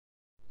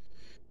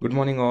Good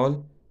morning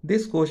all.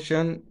 This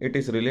question, it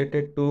is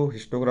related to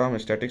histogram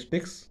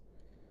statistics.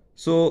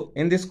 So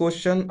in this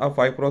question, a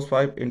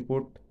 5x5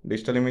 input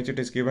digital image it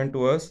is given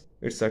to us.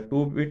 It's a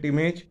 2-bit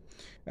image,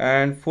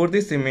 and for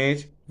this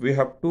image we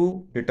have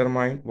to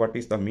determine what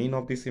is the mean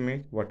of this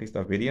image, what is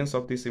the variance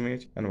of this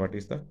image, and what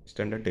is the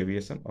standard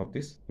deviation of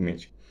this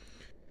image.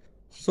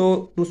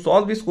 So to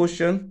solve this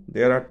question,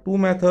 there are two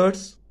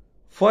methods.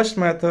 First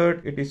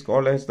method, it is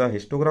called as the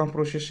histogram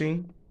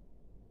processing.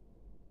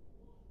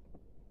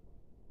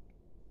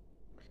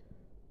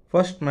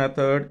 First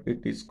method,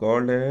 it is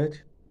called as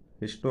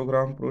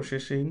histogram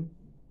processing.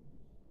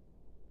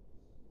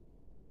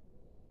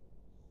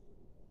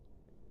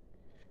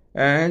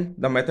 And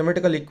the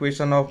mathematical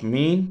equation of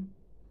mean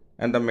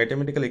and the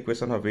mathematical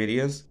equation of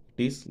variance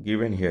is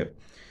given here.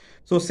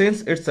 So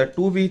since it's a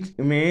 2-bit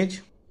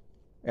image,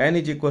 n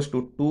is equals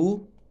to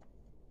 2.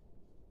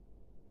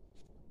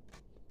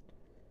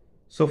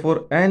 So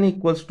for n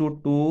equals to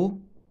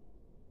 2,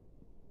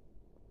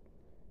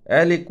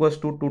 L equals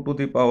to 2 to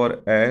the power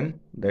n,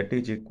 that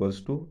is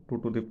equals to 2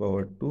 to the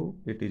power 2,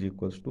 it is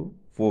equals to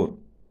 4.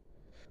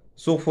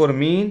 So for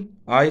mean,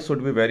 I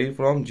should be vary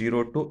from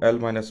 0 to L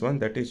minus 1,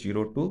 that is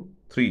 0 to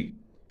 3.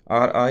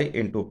 Ri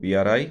into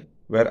Pri,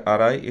 where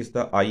Ri is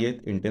the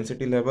ith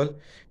intensity level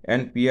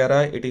and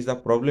Pri, it is the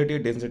probability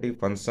density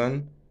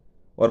function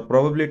or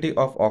probability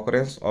of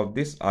occurrence of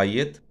this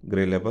ith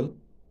gray level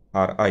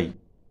Ri.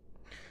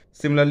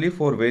 Similarly,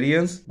 for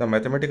variance, the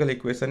mathematical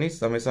equation is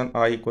summation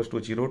I equals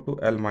to 0 to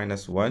L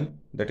minus 1,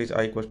 that is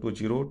I equals to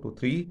 0 to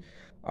 3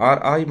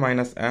 Ri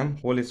minus m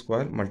whole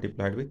square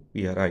multiplied with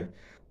Pri.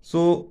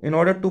 So in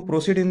order to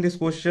proceed in this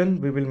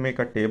question, we will make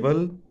a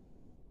table.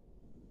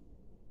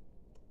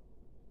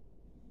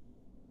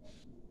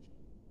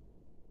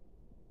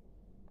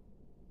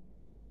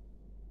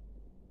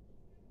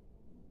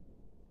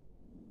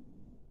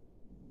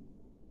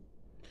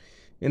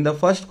 In the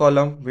first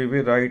column, we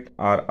will write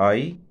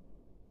Ri,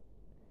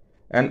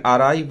 and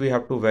Ri we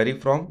have to vary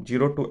from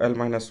 0 to L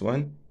minus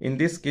 1. In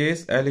this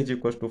case, L is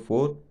equals to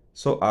 4,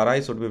 so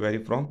Ri should be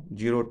vary from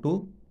 0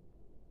 to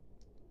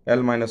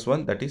L minus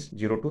 1, that is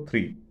 0 to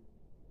 3.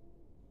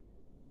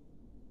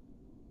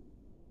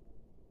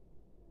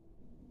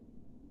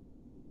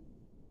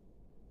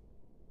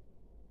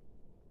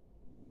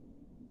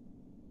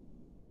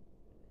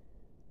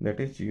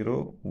 That is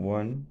 0,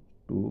 1,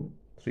 2,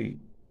 3.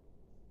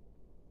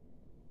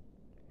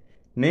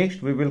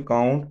 Next, we will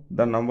count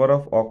the number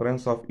of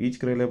occurrence of each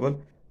gray label.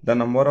 The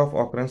number of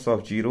occurrence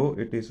of 0,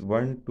 it is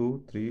 1,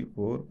 2, 3,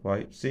 4,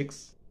 5,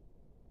 6.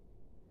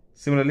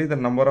 Similarly, the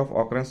number of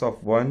occurrence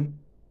of 1,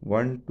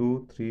 1,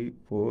 2, 3,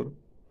 4,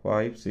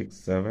 5, 6,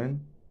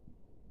 7.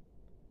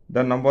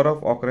 The number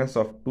of occurrence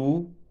of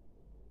 2,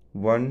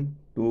 1,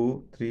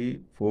 2, 3,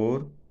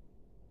 4,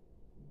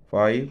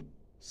 5,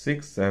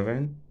 6,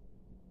 7.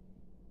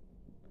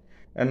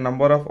 And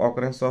number of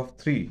occurrence of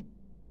 3,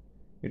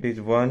 it is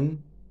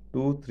 1,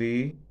 2,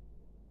 3,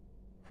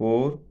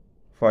 4,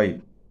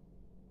 5.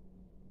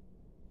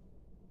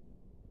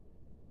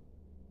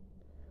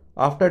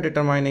 After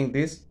determining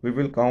this, we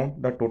will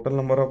count the total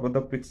number of the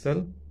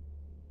pixel.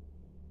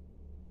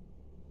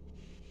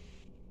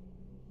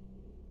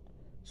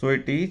 So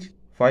it is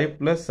 5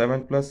 plus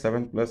 7 plus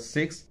 7 plus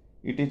 6,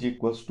 it is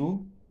equals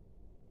to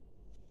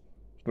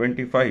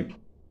 25.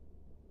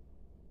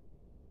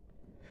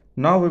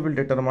 Now we will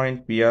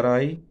determine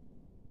PRI.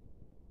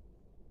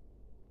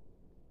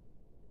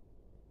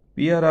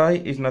 PRI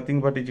is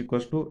nothing but is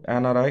equals to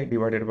NRI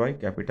divided by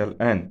capital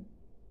N.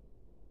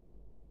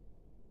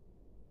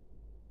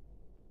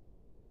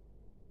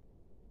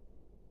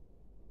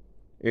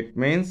 It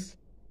means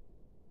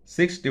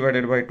 6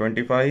 divided by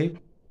 25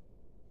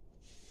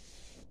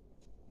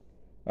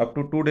 up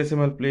to 2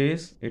 decimal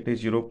place, it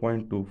is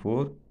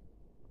 0.24.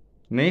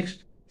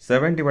 Next,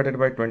 7 divided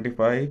by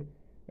 25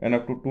 and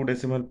up to 2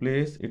 decimal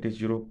place, it is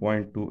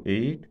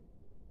 0.28.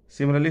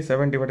 Similarly,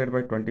 7 divided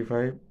by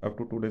 25 up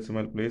to 2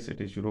 decimal place,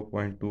 it is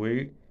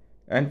 0.28,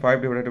 and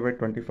 5 divided by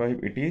 25,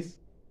 it is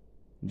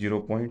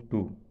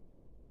 0.2.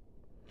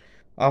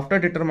 After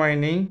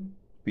determining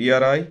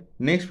PRI,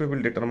 next we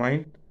will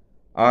determine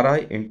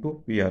RI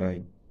into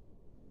PRI.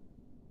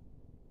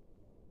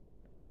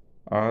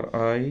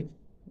 RI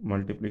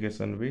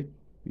multiplication with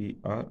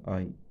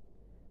PRI,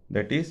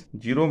 that is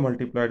 0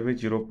 multiplied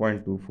with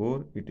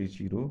 0.24, it is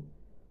 0.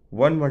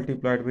 1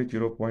 multiplied with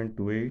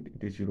 0.28,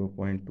 it is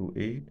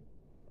 0.28.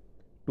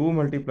 2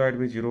 multiplied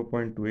with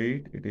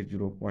 0.28, it is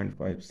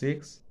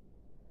 0.56.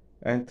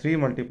 And 3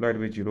 multiplied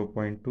with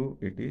 0.2,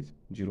 it is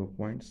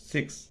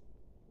 0.6.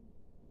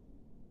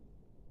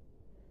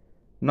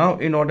 Now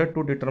in order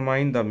to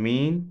determine the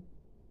mean,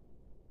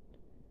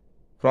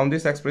 from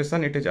this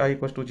expression it is I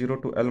equals to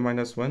 0 to L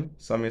minus 1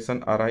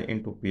 summation Ri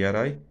into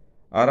Pri.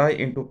 Ri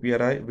into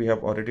Pri we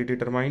have already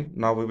determined.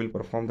 Now we will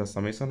perform the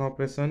summation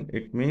operation.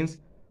 It means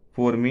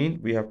for mean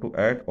we have to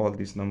add all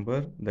this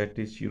number, that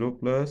is 0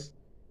 plus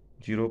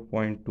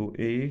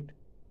 0.28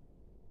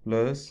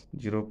 plus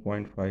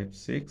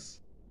 0.56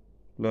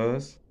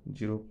 plus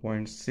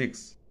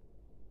 0.6.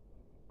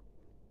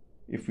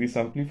 If we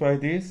simplify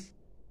this,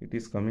 it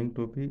is coming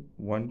to be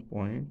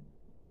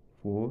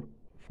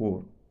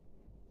 1.44.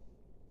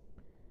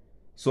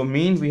 So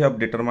mean we have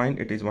determined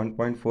it is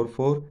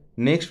 1.44.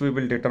 Next we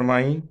will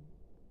determine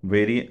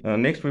the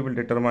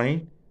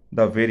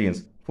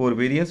variance. For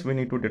variance we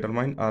need to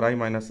determine Ri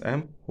minus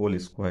m whole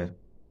square.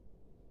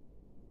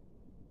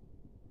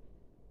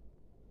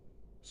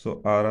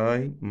 So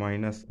Ri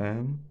minus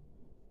m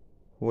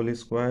whole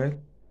square.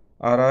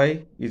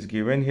 Ri is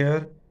given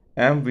here,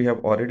 m we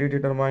have already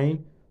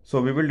determined.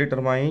 So we will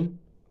determine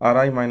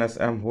Ri minus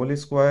m whole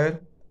square.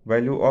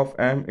 Value of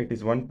m, it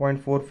is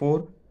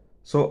 1.44.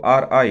 So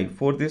Ri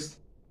for this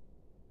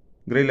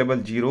gray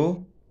label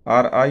 0,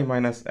 Ri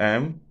minus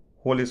m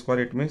whole square,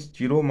 it means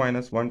 0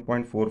 minus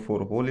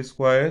 1.44 whole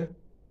square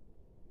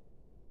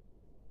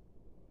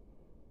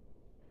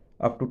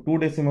up to 2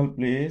 decimal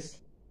place,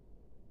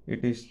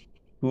 it is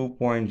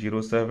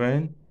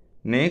 2.07.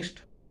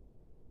 Next,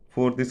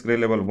 for this gray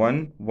label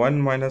 1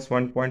 minus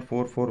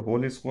 1.44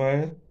 whole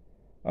square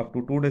up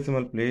to 2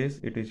 decimal place,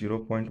 it is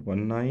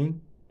 0.19.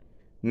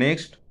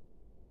 Next,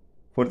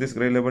 for this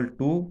gray label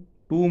 2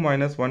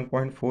 minus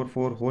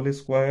 1.44 whole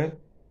square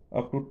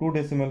up to 2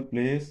 decimal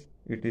place,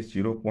 it is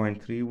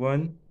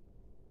 0.31.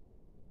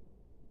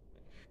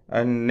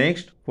 And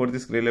next, for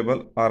this gray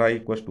label Ri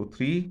equals to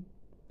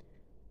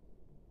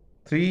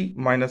 3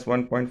 minus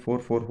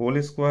 1.44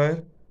 whole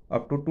square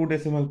up to 2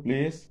 decimal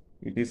place,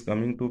 it is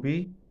coming to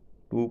be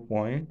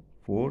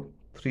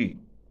 2.43.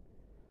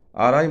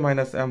 Ri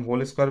minus m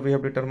whole square we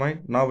have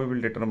determined. Now we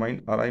will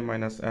determine Ri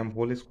minus m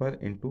whole square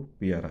into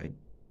Pri.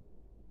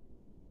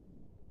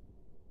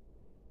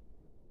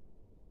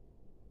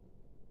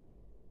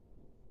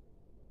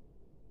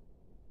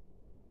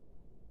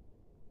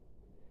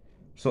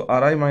 So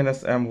Ri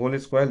minus m whole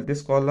square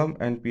this column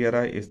and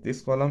Pri is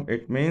this column.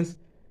 It means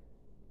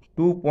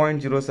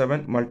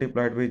 2.07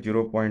 multiplied with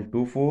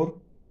 0.24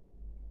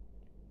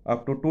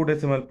 up to 2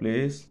 decimal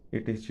place,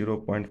 it is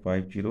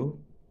 0.50.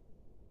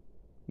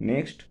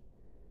 Next,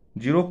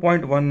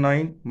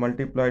 0.19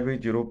 multiplied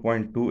with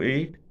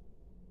 0.28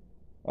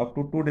 up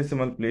to 2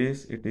 decimal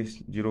place, it is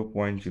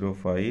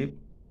 0.05.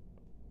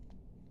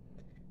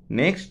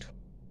 Next,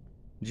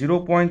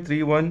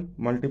 0.31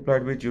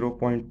 multiplied with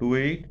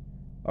 0.28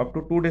 up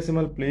to 2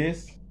 decimal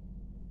place,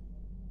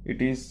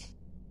 it is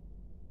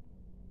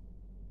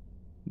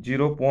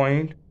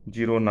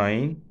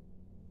 0.09.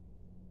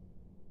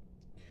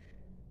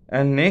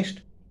 And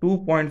next,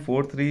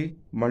 2.43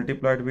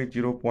 multiplied with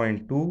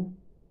 0.2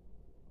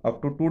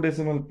 up to 2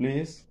 decimal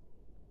place,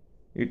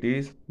 it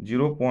is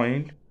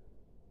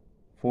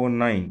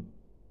 0.49.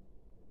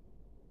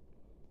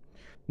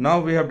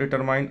 Now we have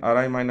determined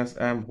Ri minus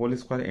m whole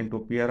square into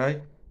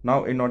Pri.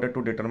 Now in order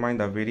to determine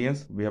the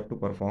variance, we have to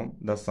perform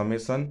the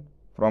summation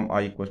from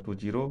I equals to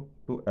 0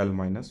 to L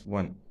minus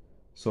 1.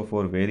 So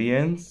for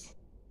variance,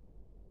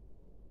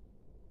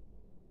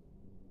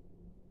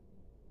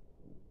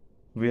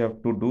 we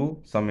have to do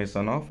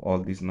summation of all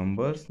these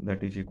numbers,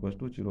 that is equals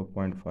to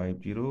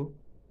 0.50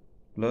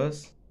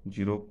 plus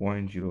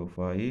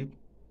 0.05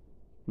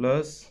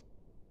 plus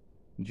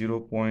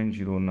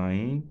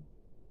 0.09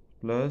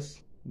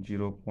 plus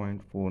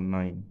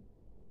 0.49.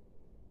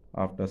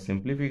 After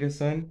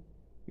simplification,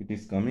 it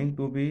is coming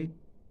to be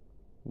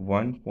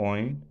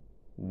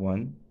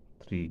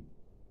 1.13.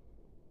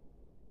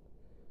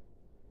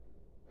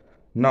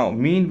 Now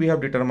mean we have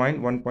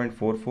determined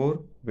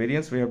 1.44,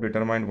 variance we have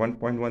determined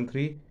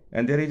 1.13,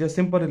 and there is a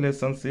simple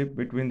relationship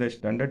between the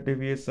standard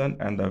deviation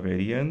and the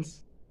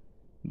variance.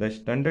 The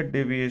standard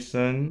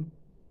deviation,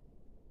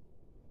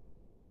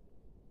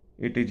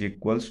 it is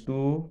equals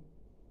to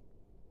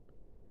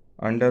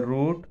under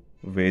root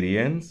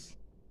variance,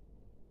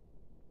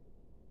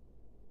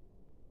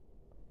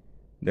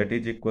 that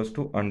is equals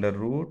to under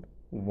root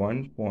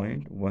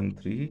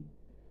 1.13,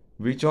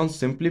 which on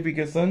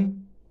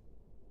simplification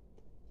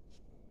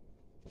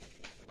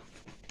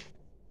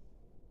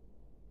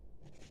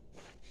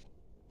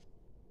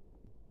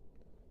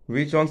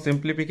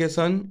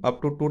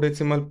up to 2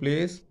 decimal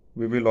place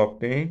we will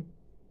obtain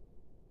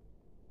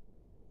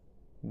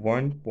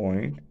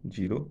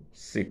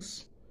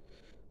 1.06.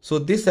 So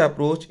this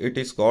approach, it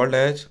is called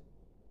as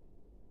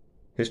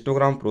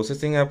histogram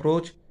processing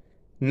approach.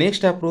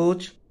 Next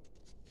approach,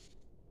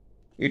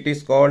 it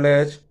is called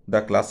as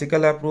the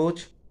classical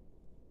approach.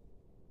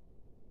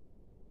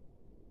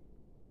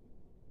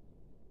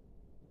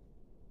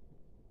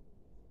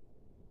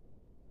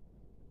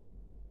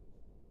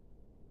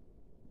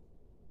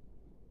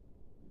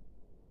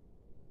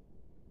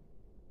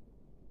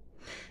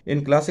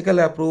 In classical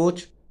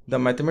approach, the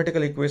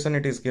mathematical equation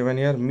it is given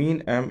here,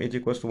 mean m is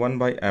equals to 1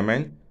 by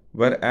mn,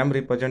 where m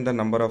represent the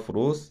number of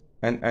rows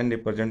and n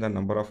represent the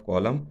number of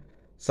column.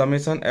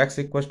 Summation x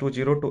equals to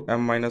 0 to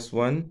m minus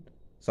 1,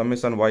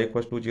 summation y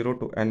equals to 0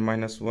 to n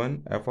minus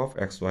 1 f of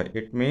xy.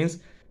 It means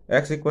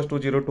x equals to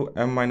 0 to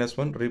m minus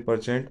 1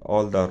 represent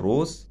all the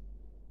rows,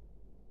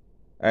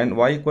 and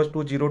y equals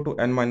to 0 to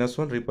n minus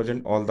 1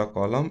 represent all the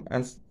column,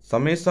 and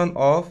summation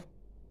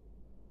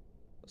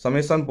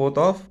both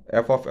of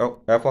f of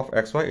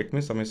xy, it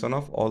means summation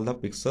of all the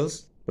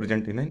pixels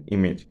present in an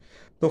image.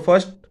 So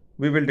first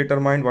we will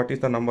determine what is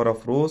the number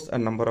of rows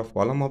and number of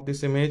column of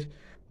this image.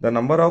 The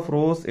number of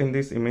rows in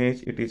this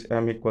image, it is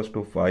m equals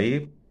to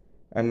 5,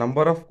 and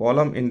number of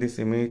column in this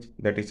image,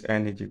 that is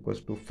n is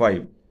equals to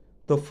 5.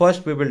 So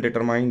first we will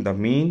determine the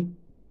mean.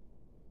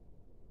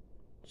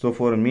 So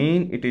for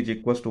mean, it is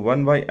equals to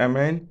 1 by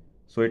mn,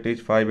 so it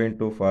is 5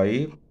 into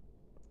 5,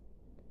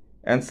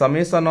 and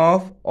summation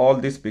of all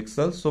these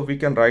pixels. So we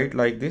can write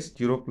like this: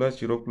 0 plus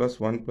 0 plus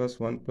 1 plus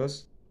 1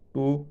 plus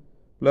 2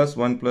 plus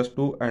 1 plus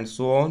 2, and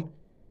so on.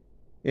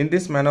 In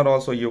this manner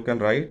also you can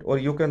write, or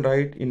you can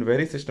write in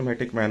very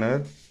systematic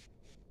manner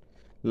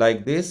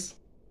like this.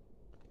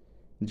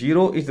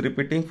 0 is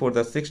repeating for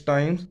the 6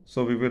 times,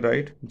 so we will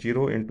write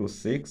 0 into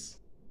 6,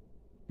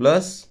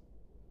 plus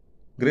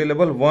grade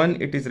level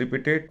 1, it is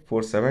repeated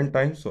for 7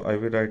 times, so I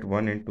will write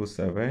 1 into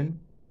 7,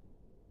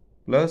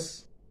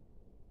 plus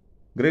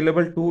grade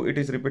level 2, it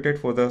is repeated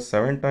for the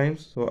 7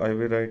 times, so I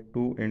will write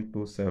 2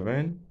 into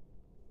 7,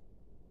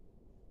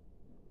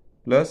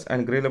 plus,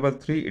 and grade level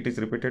 3, it is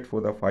repeated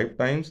for the 5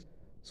 times,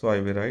 so I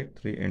will write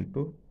 3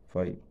 into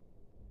 5.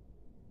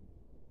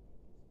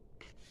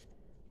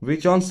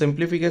 Which on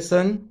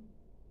simplification,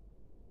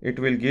 it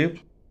will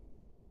give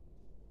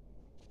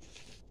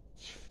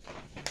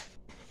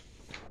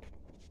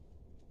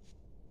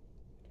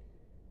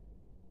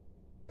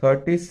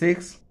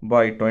 36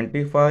 by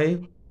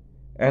 25,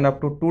 and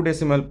up to 2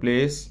 decimal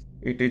place,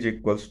 it is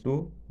equals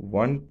to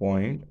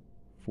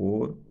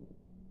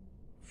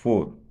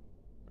 1.44.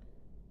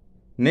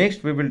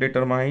 Next we will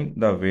determine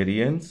the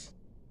variance.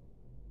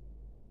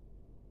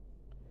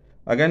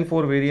 Again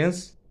for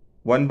variance,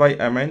 1 by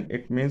mn,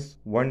 it means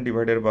 1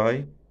 divided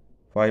by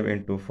 5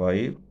 into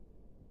 5.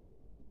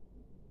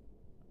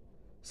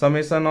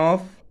 Summation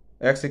of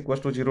x equals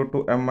to 0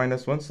 to m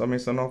minus 1,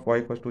 summation of y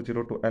equals to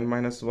 0 to n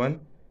minus 1,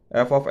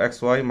 f of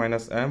xy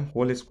minus m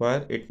whole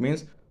square. It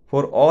means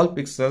for all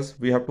pixels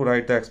we have to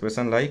write the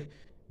expression like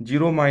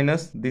 0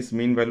 minus this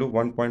mean value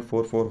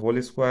 1.44 whole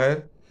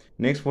square.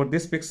 Next for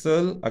this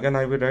pixel, again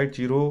I will write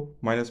 0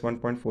 minus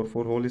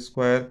 1.44 whole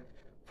square.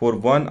 For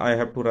 1, I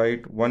have to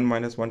write 1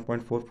 minus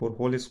 1.44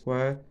 whole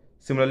square.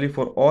 Similarly,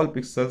 for all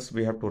pixels,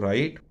 we have to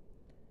write,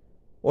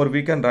 or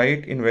we can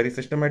write in very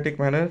systematic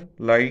manner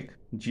like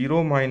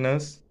 0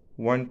 minus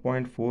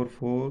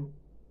 1.44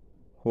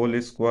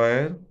 whole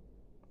square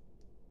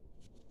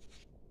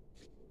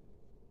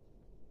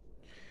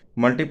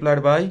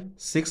multiplied by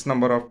 6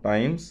 number of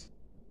times.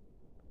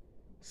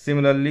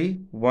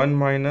 Similarly, 1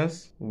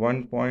 minus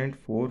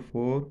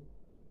 1.44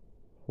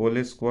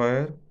 whole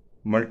square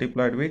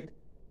multiplied with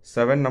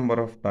 7 number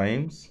of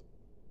times,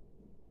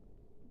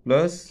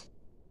 plus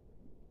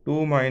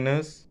 2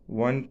 minus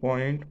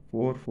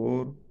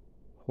 1.44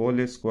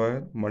 whole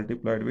square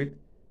multiplied with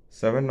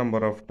 7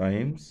 number of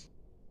times,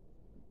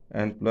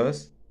 and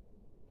plus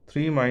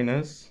 3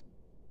 minus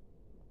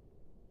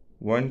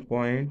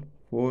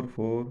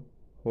 1.44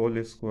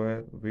 whole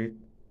square with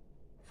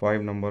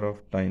 5 number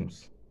of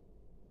times,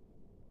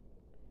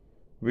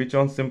 which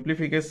on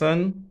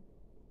simplification,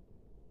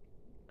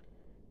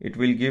 it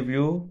will give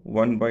you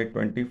 1 by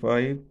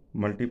 25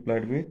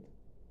 multiplied with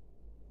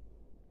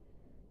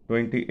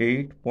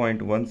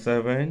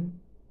 28.17,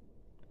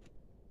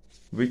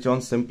 which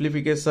on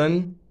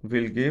simplification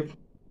will give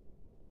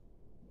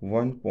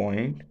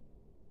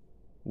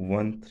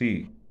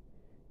 1.13.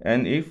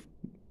 And if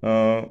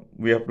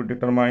we have to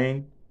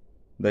determine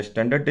the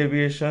standard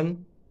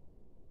deviation,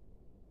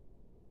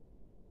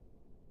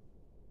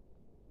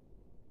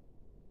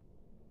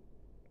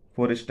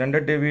 for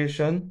standard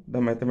deviation,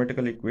 the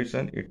mathematical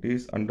equation, it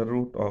is under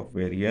root of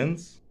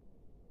variance,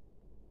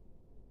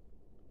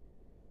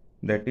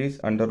 that is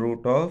under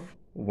root of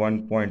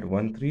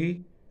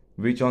 1.13,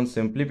 which on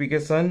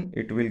simplification,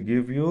 it will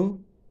give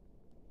you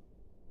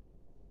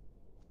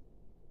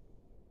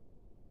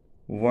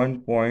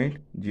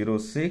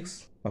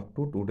 1.06 up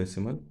to 2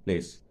 decimal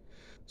place.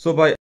 So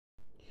by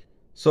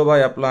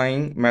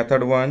applying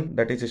method 1,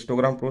 that is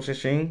histogram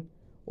processing,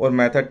 or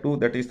method 2,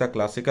 that is the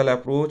classical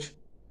approach,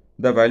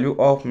 the value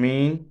of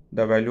mean,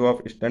 the value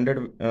of the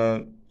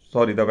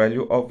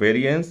value of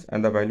variance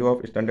and the value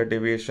of standard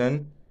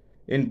deviation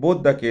in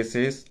both the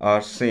cases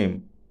are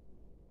same.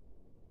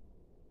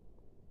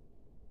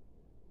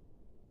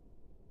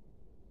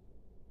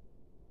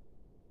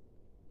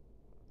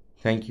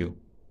 Thank you.